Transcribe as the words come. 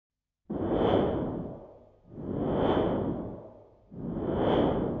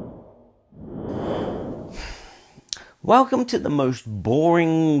Welcome to the most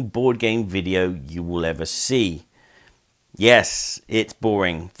boring board game video you will ever see. Yes, it's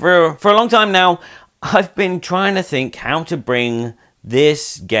boring. For a long time now, I've been trying to think how to bring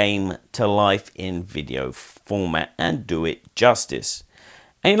this game to life in video format and do it justice.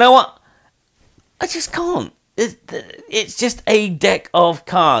 And you know what? I just can't. It's just a deck of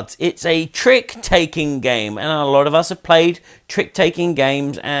cards. It's a trick-taking game, and a lot of us have played trick-taking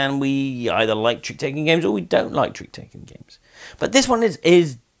games, and we either like trick-taking games or we don't like trick-taking games. But this one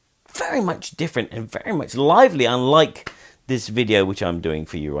is very much different and very much lively, unlike this video which I'm doing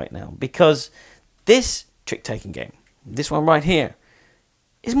for you right now, because this trick-taking game, this one right here,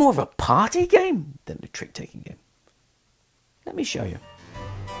 is more of a party game than a trick-taking game. Let me show you.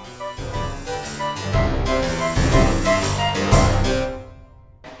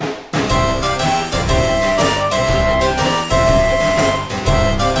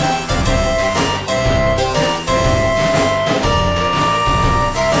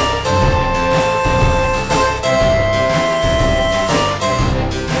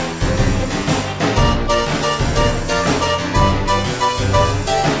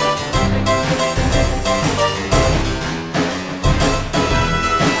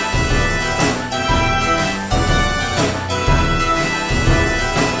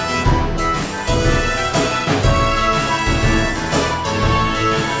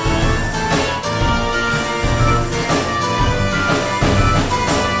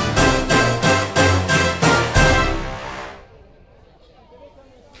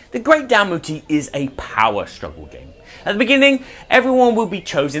 The Great Dalmuti is a power struggle game. At the beginning, everyone will be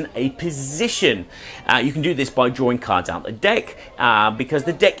chosen a position. You can do this by drawing cards out the deck because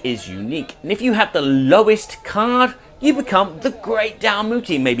the deck is unique. And if you have the lowest card, you become the Great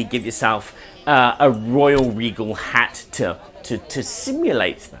Dalmuti. Maybe give yourself a royal regal hat to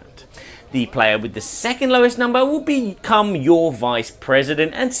simulate that. The player with the second lowest number will become your vice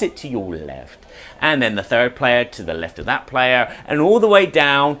president and sit to your left. And then the third player to the left of that player, and all the way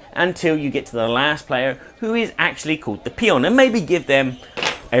down until you get to the last player, who is actually called the peon, and maybe give them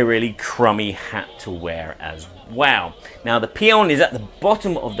a really crummy hat to wear as well. Now the peon is at the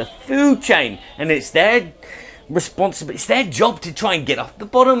bottom of the food chain, and it's their responsibility, it's their job to try and get off the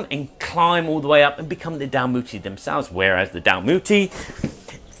bottom and climb all the way up and become the Dalmuti themselves, whereas the Dalmuti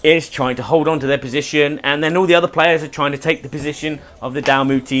is trying to hold on to their position, and then all the other players are trying to take the position of the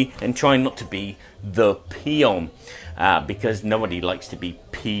Dalmuti and trying not to be the peon, because nobody likes to be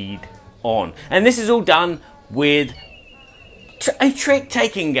peed on. And this is all done with a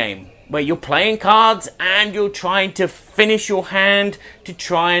trick-taking game, where you're playing cards and you're trying to finish your hand to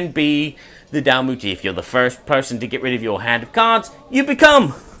try and be the Dalmuti. If you're the first person to get rid of your hand of cards, you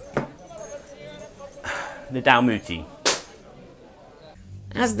become the Dalmuti.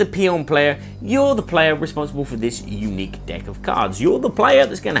 As the peon player, you're the player responsible for this unique deck of cards. You're the player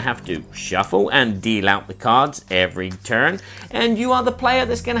that's going to have to shuffle and deal out the cards every turn, and you are the player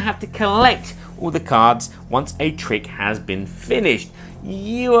that's going to have to collect all the cards once a trick has been finished.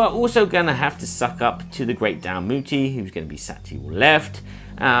 You are also going to have to suck up to the Great Dalmuti, who's going to be sat to your left,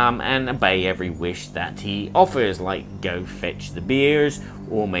 and obey every wish that he offers, like go fetch the beers,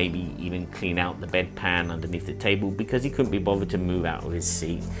 or maybe even clean out the bedpan underneath the table because he couldn't be bothered to move out of his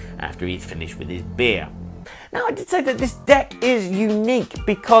seat after he'd finished with his beer. Now, I did say that this deck is unique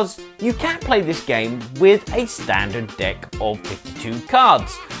because you can't play this game with a standard deck of 52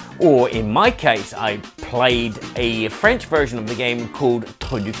 cards. Or in my case, I played a French version of the game called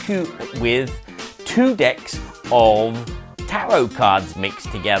Trou du Cul with 2 decks of tarot cards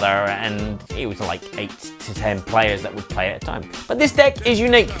mixed together, and it was like 8 to 10 players that would play at a time. But this deck is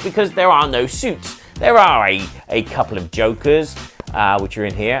unique because there are no suits. There are a couple of jokers, which are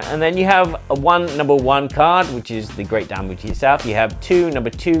in here, and then you have one number 1 card, which is the Great Dalmuti itself. You have 2 number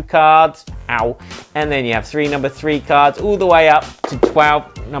 2 cards, ow, and then you have 3 number 3 cards, all the way up to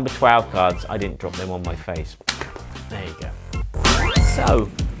 12 number 12 cards. I didn't drop them on my face. There you go. So,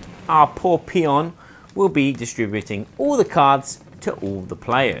 our poor peon will be distributing all the cards to all the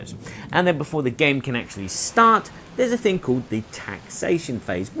players. And then before the game can actually start, there's a thing called the taxation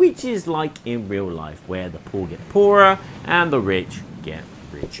phase, which is like in real life, where the poor get poorer and the rich get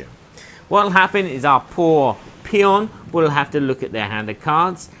richer. What will happen is our poor peon will have to look at their hand of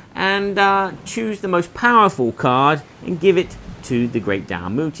cards and choose the most powerful card and give it to the Great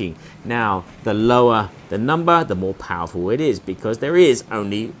Dalmuti. Now, the lower the number, the more powerful it is, because there is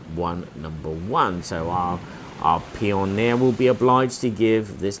only one number 1. So our peon there will be obliged to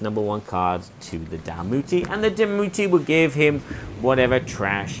give this number 1 card to the Dalmuti, and the Dalmuti will give him whatever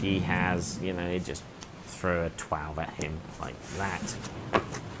trash he has. You know, just throw a 12 at him like that.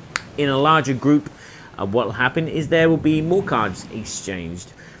 In a larger group, what will happen is there will be more cards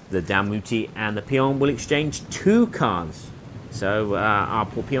exchanged. The Dalmuti and the peon will exchange 2 cards. So our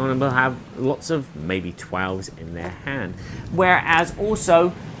poor peon will have lots of maybe 12s in their hand. Whereas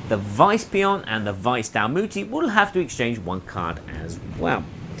also the vice peon and the vice Dalmuti will have to exchange 1 card as well.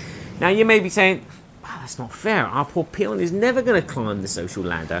 Now you may be saying, wow, that's not fair. Our poor peon is never going to climb the social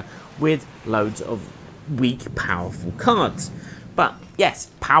ladder with loads of weak, powerful cards. But yes,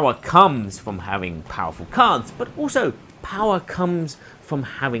 power comes from having powerful cards, but also power comes from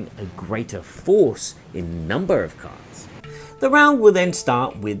having a greater force in number of cards. The round will then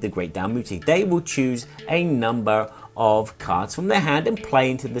start with the Great Dalmuti. They will choose a number of cards from their hand and play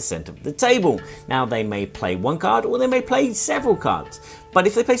into the center of the table. Now they may play 1 card or they may play several cards. But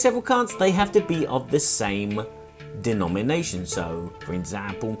if they play several cards, they have to be of the same denomination. So, for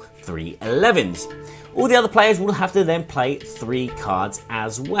example, 3 11s. All the other players will have to then play 3 cards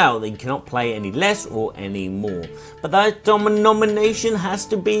as well. They cannot play any less or any more. But that denomination has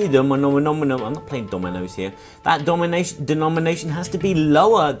to be, I'm not playing dominoes here. That denomination has to be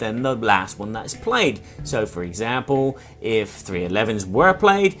lower than the last one that's played. So, for example, if 3 11s were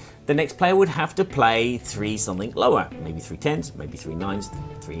played, the next player would have to play 3 something lower. Maybe 3 10s, maybe 3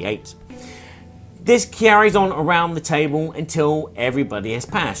 9s, 3 8s. This carries on around the table until everybody has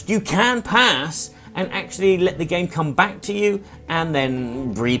passed. You can pass and actually let the game come back to you and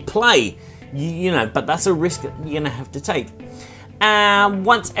then replay. You know, but that's a risk that you're going to have to take.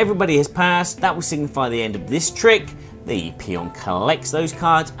 Once everybody has passed, that will signify the end of this trick. The peon collects those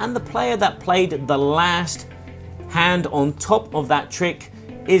cards, and the player that played the last hand on top of that trick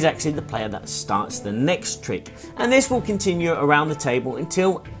is actually the player that starts the next trick. And this will continue around the table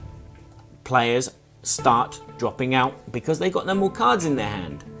until players start dropping out because they've got no more cards in their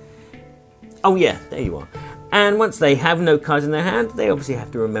hand. Oh yeah, there you are. And once they have no cards in their hand, they obviously have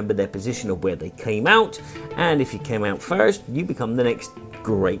to remember their position of where they came out. And if you came out first, you become the next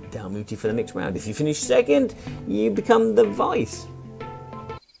Great Dalmuti for the next round. If you finish second, you become the vice.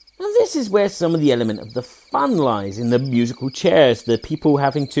 Now this is where some of the element of the fun lies, in the musical chairs, the people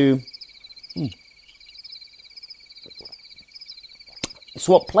having to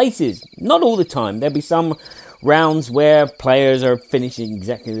swap places. Not all the time. There'll be some rounds where players are finishing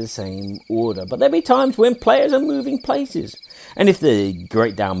exactly the same order, but there'll be times when players are moving places. And if the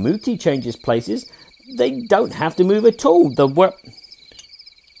Great Dalmuti changes places, they don't have to move at all. The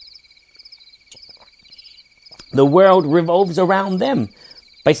world revolves around them.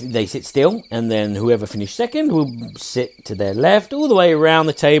 Basically, they sit still, and then whoever finished second will sit to their left all the way around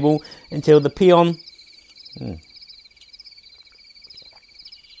the table until the peon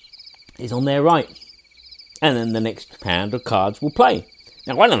is on their right. And then the next hand of cards will play.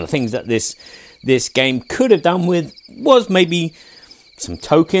 Now, one of the things that this game could have done with was maybe some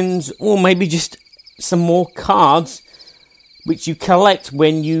tokens, or maybe just some more cards which you collect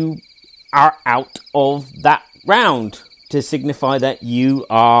when you are out of that round to signify that you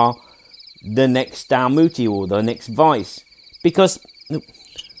are the next Dalmuti or the next vice. Because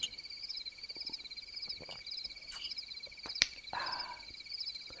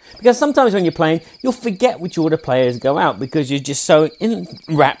sometimes when you're playing, you'll forget which order players go out because you're just so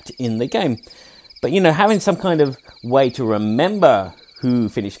wrapped in the game. But, you know, having some kind of way to remember who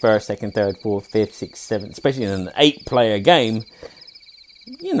finished first, second, third, fourth, fifth, sixth, seventh, especially in an 8-player game,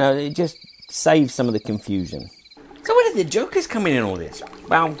 you know, it just saves some of the confusion. So where did the Jokers come in all this?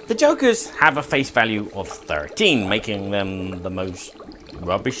 Well, the Jokers have a face value of 13, making them the most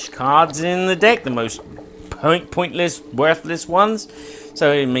rubbish cards in the deck, the most pointless, worthless ones.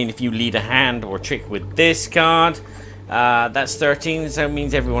 So, I mean, if you lead a hand or trick with this card, that's 13, so it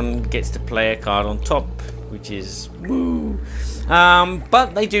means everyone gets to play a card on top, which is woo.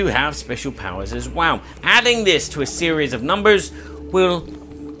 But they do have special powers as well. Adding this to a series of numbers will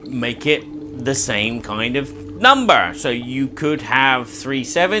make it the same kind of number. So you could have 3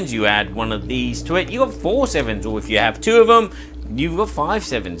 7s, you add one of these to it, you got 4 7s, or if you have 2 of them, you've got 5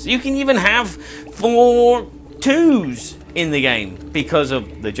 7s. You can even have 4 2s in the game because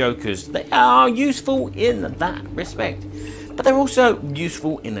of the Jokers. They are useful in that respect, but they're also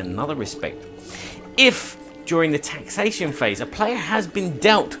useful in another respect. If during the taxation phase a player has been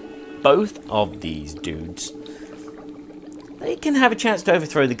dealt both of these dudes, they can have a chance to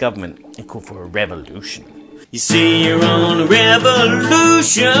overthrow the government and call for a revolution. You see, you're on a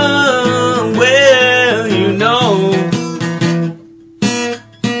revolution, well, you know.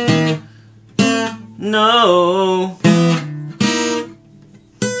 No.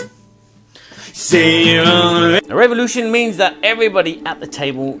 Say you're on a evolution means that everybody at the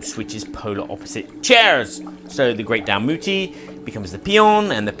table switches polar opposite chairs. So the Great Dalmuti becomes the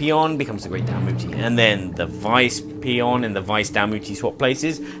peon, and the peon becomes the Great Dalmuti. And then the vice peon and the vice Dalmuti swap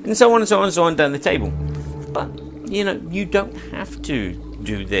places, and so on and so on and so on down the table. But, you know, you don't have to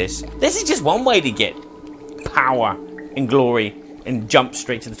do this. This is just one way to get power and glory and jump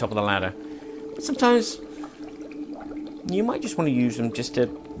straight to the top of the ladder. But sometimes you might just want to use them just to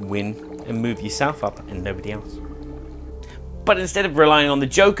win and move yourself up and nobody else. But instead of relying on the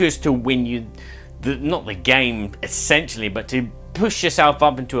jokers to win you, not the game essentially, but to push yourself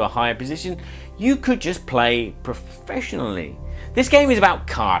up into a higher position, you could just play professionally. This game is about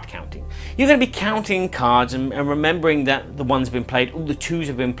card counting. You're going to be counting cards and remembering that the ones have been played, all the 2s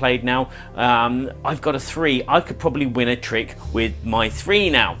have been played now. I've got a 3. I could probably win a trick with my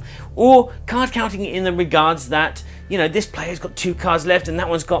 3 now. Or card counting in the regards that, you know, this player's got 2 cards left and that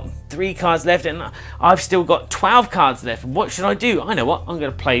one's got 3 cards left and I've still got 12 cards left. What should I do? I know what, I'm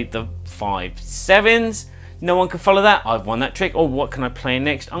going to play the 5 7s. No one can follow that. I've won that trick. Or what can I play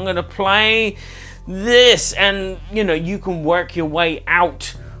next? I'm going to play this, and you know, you can work your way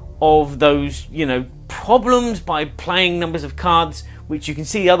out of those, you know, problems by playing numbers of cards which you can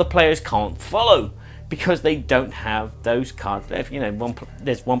see other players can't follow because they don't have those cards left. You know,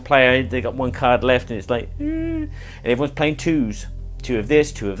 there's one player, they got 1 card left and it's like and everyone's playing 2s, 2 of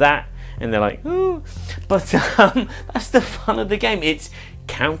this, 2 of that, and they're like, ooh. But that's the fun of the game. It's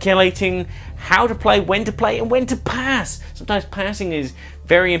calculating how to play, when to play, and when to pass. Sometimes passing is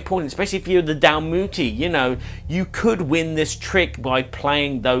very important, especially if you're the Dalmuti. You know, you could win this trick by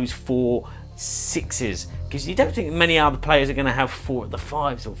playing those 4 6s, because you don't think many other players are going to have 4 of the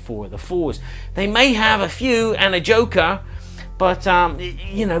 5s or 4 of the 4s. They may have a few and a joker, but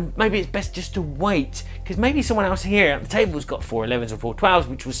you know, maybe it's best just to wait, because maybe someone else here at the table has got 4 11s or 4 12s,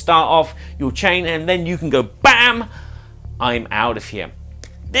 which will start off your chain, and then you can go BAM! I'm out of here.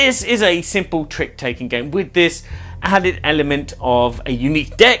 This is a simple trick-taking game with this added element of a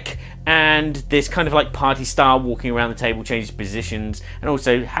unique deck and this kind of like party style, walking around the table, changing positions, and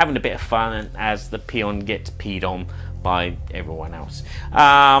also having a bit of fun as the peon gets peed on by everyone else.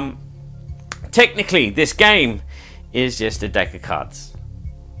 Technically, this game is just a deck of cards.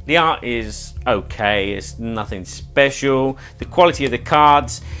 The art is okay, it's nothing special. The quality of the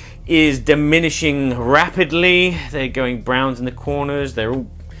cards is diminishing rapidly. They're going browns in the corners.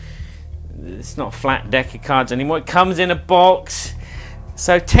 It's not a flat deck of cards anymore. It comes in a box.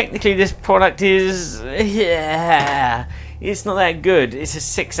 So technically this product is, yeah, it's not that good. It's a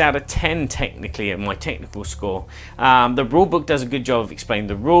 6 out of 10 technically at my technical score. The rulebook does a good job of explaining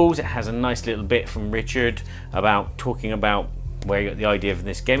the rules. It has a nice little bit from Richard about talking about where he got the idea for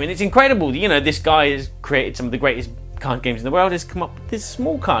this game. And it's incredible. You know, this guy has created some of the greatest card games in the world, has come up with this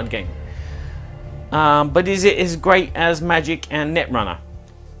small card game. But is it as great as Magic and Netrunner?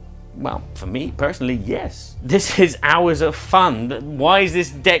 Well, for me personally, yes. This is hours of fun. Why is this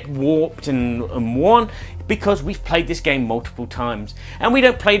deck warped and worn? Because we've played this game multiple times, and we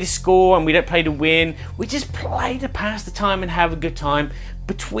don't play to score and we don't play to win. We just play to pass the time and have a good time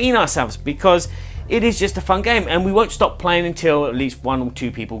between ourselves, because it is just a fun game, and we won't stop playing until at least 1 or 2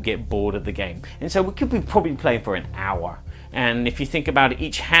 people get bored of the game. And so we could be probably playing for an hour. And if you think about it,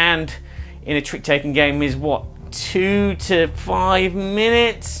 each hand in a trick-taking game is what, 2 to 5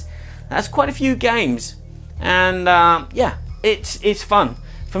 minutes? That's quite a few games, and yeah, it's fun.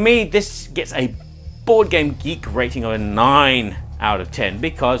 For me, this gets a Board Game Geek rating of a 9 out of 10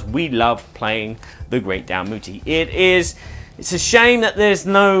 because we love playing the Great Dalmuti. It's a shame that there's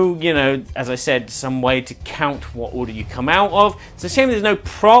no, you know, as I said, some way to count what order you come out of. It's a shame there's no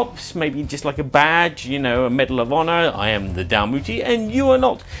props, maybe just like a badge, you know, a Medal of Honor. I am the Dalmuti and you are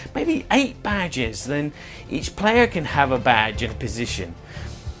not. Maybe 8 badges, then each player can have a badge and a position.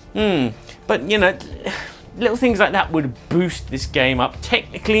 But you know, little things like that would boost this game up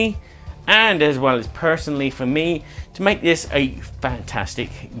technically and as well as personally for me to make this a fantastic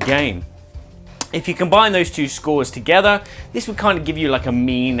game. If you combine those 2 scores together, this would kind of give you like a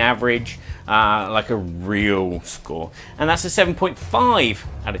mean average, like a real score, and that's a 7.5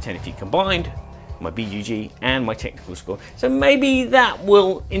 out of 10 if you combined my BGG and my technical score. So maybe that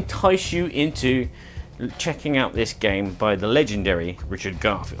will entice you into checking out this game by the legendary Richard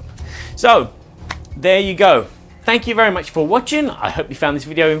Garfield. So there you go. Thank you very much for watching. I hope you found this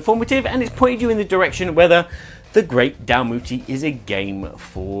video informative and it's pointed you in the direction whether the Great Dalmuti is a game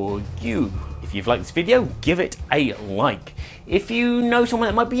for you. If you've liked this video, give it a like. If you know someone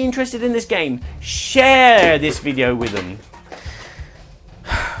that might be interested in this game, share this video with them.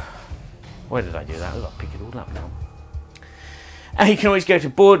 Why did I do that? I've got to pick it all up now. And you can always go to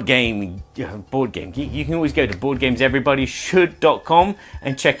Board Game Geek. You can always go to boardgameseverybodyshould.com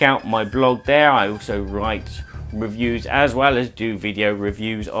and check out my blog there. I also write reviews as well as do video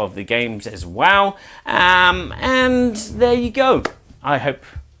reviews of the games as well. And there you go. I hope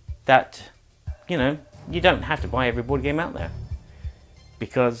that, you know, you don't have to buy every board game out there.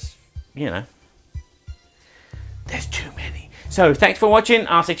 Because, you know, there's too many. So thanks for watching.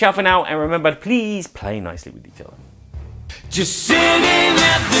 I'll say ciao for now. And remember to please play nicely with each other. Just sitting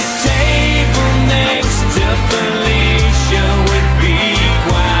at the table next to Felicia would be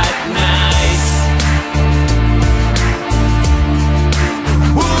quite nice.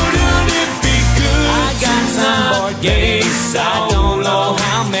 Wouldn't it be good? I got some board games.